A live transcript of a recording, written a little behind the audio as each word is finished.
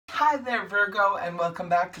Hi there, Virgo, and welcome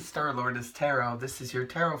back to Star Lourdes Tarot. This is your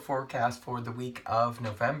tarot forecast for the week of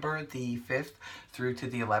November the 5th through to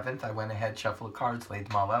the 11th. I went ahead, shuffled the cards, laid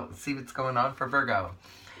them all out, and see what's going on for Virgo.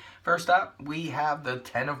 First up, we have the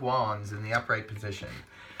Ten of Wands in the upright position,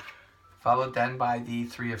 followed then by the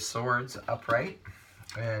Three of Swords upright,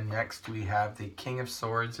 and next we have the King of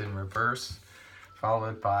Swords in reverse,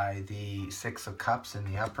 followed by the Six of Cups in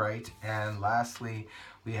the upright, and lastly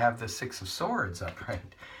we have the Six of Swords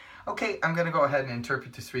upright. Okay, I'm going to go ahead and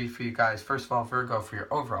interpret this read for you guys. First of all, Virgo, for your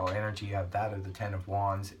overall energy, you have that of the Ten of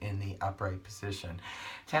Wands in the upright position.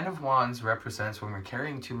 Ten of Wands represents when we're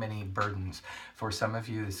carrying too many burdens. For some of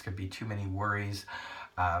you, this could be too many worries.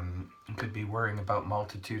 It could be worrying about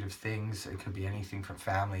multitude of things. It could be anything from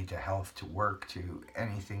family to health to work to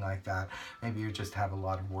anything like that. Maybe you just have a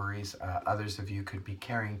lot of worries. Others of you could be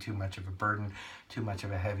carrying too much of a burden, too much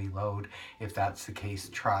of a heavy load. If that's the case,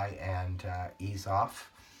 try and ease off.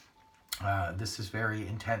 This is very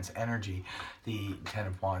intense energy, the Ten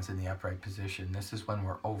of Wands in the upright position. This is when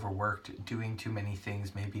we're overworked, doing too many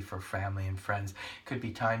things, maybe for family and friends. Could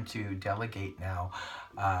be time to delegate now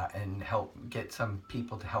and help get some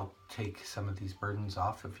people to help take some of these burdens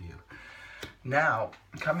off of you. Now,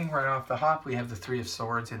 coming right off the hop, we have the Three of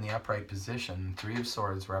Swords in the upright position. Three of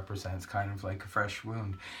Swords represents kind of like a fresh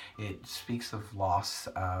wound. It speaks of loss,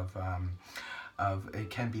 it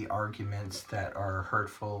can be arguments that are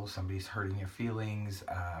hurtful, somebody's hurting your feelings,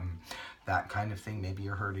 that kind of thing. Maybe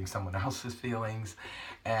you're hurting someone else's feelings,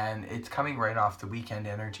 and it's coming right off the weekend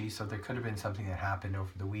energy, so there could have been something that happened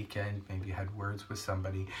over the weekend. Maybe you had words with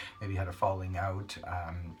somebody, maybe you had a falling out,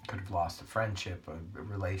 could have lost a friendship, a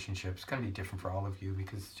relationship. It's going to be different for all of you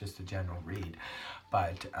because it's just a general read,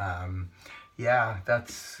 but yeah,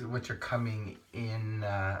 that's what you're coming in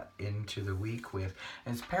into the week with.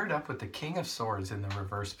 And it's paired up with the King of Swords in the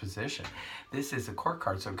reverse position. This is a court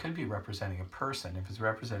card, so it could be representing a person. If it's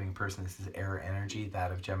representing a person, this is air energy,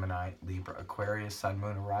 that of Gemini, Libra, Aquarius, Sun,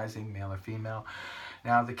 Moon, or Rising, male or female.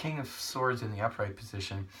 Now, the King of Swords in the upright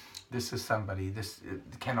position, this is somebody, this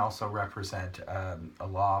can also represent a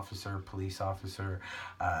law officer, police officer,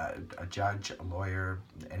 a judge, a lawyer,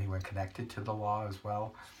 anyone connected to the law as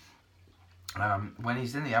well. When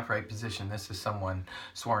he's in the upright position, this is someone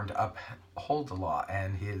sworn to uphold the law,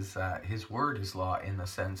 and his word is law in the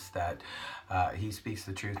sense that he speaks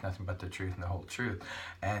the truth, nothing but the truth, and the whole truth.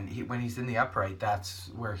 And when he's in the upright, that's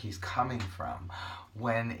where he's coming from.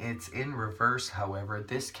 When it's in reverse, however,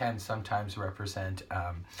 this can sometimes represent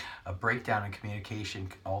a breakdown in communication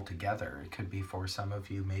altogether. It could be for some of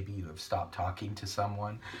you, maybe you have stopped talking to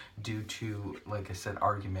someone due to, like I said,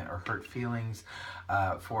 argument or hurt feelings.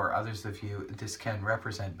 For others of you, this can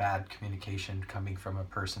represent bad communication coming from a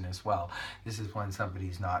person as well. This is when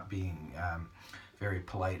somebody's not being very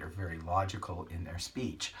polite or very logical in their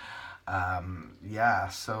speech. Yeah,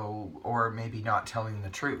 so, or maybe not telling the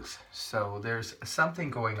truth. So there's something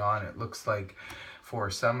going on. It looks like for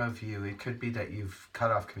some of you, it could be that you've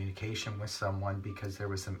cut off communication with someone because there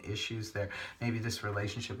was some issues there. Maybe this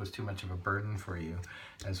relationship was too much of a burden for you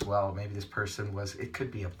as well. Maybe this person was, it could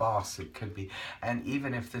be a boss, it could be, and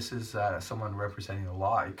even if this is someone representing the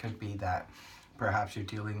law, it could be that perhaps you're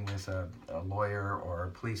dealing with a lawyer or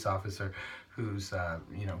a police officer who's,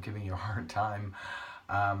 giving you a hard time.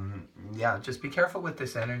 Yeah, just be careful with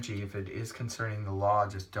this energy. If it is concerning the law,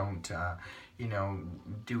 just don't,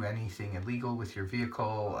 do anything illegal with your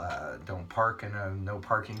vehicle. Don't park in a no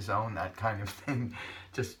parking zone, that kind of thing.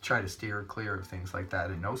 Just try to steer clear of things like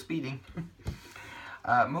that, and no speeding.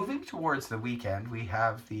 Moving towards the weekend, we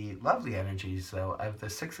have the lovely energies, though, of the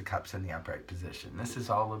Six of Cups in the upright position. This is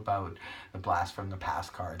all about the Blast from the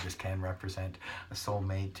Past card. This can represent a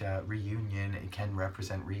soulmate reunion. It can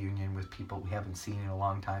represent reunion with people we haven't seen in a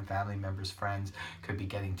long time, family members, friends, could be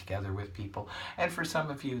getting together with people. And for some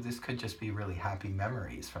of you, this could just be really happy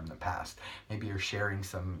memories from the past. Maybe you're sharing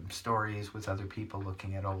some stories with other people,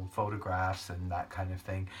 looking at old photographs and that kind of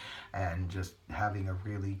thing, and just having a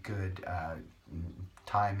really good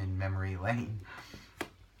time in memory lane.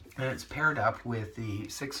 And it's paired up with the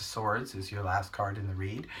Six of Swords is your last card in the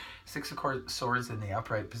read. Six of Swords in the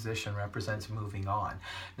upright position represents moving on.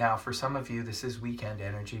 Now, for some of you, this is weekend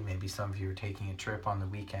energy. Maybe some of you are taking a trip on the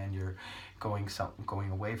weekend. You're going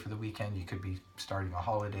away for the weekend. You could be starting a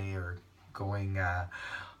holiday or going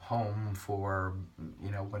home for,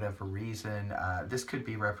 whatever reason. This could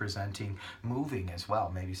be representing moving as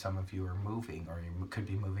well. Maybe some of you are moving, or you could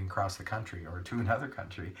be moving across the country or to another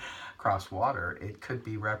country, cross water. It could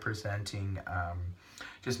be representing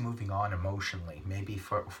just moving on emotionally. Maybe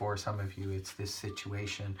for some of you, it's this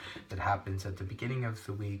situation that happens at the beginning of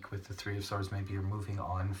the week with the Three of Swords. Maybe you're moving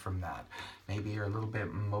on from that. Maybe you're a little bit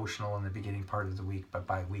emotional in the beginning part of the week, but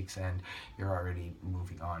by week's end, you're already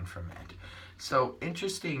moving on from it. So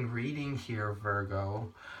interesting reading here,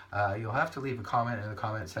 Virgo. You'll have to leave a comment in the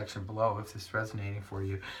comment section below if this is resonating for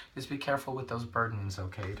you. Just be careful with those burdens,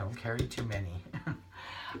 okay? Don't carry too many.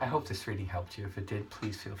 I hope this reading helped you. If it did,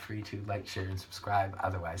 please feel free to like, share, and subscribe.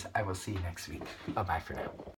 Otherwise, I will see you next week. Bye-bye for now.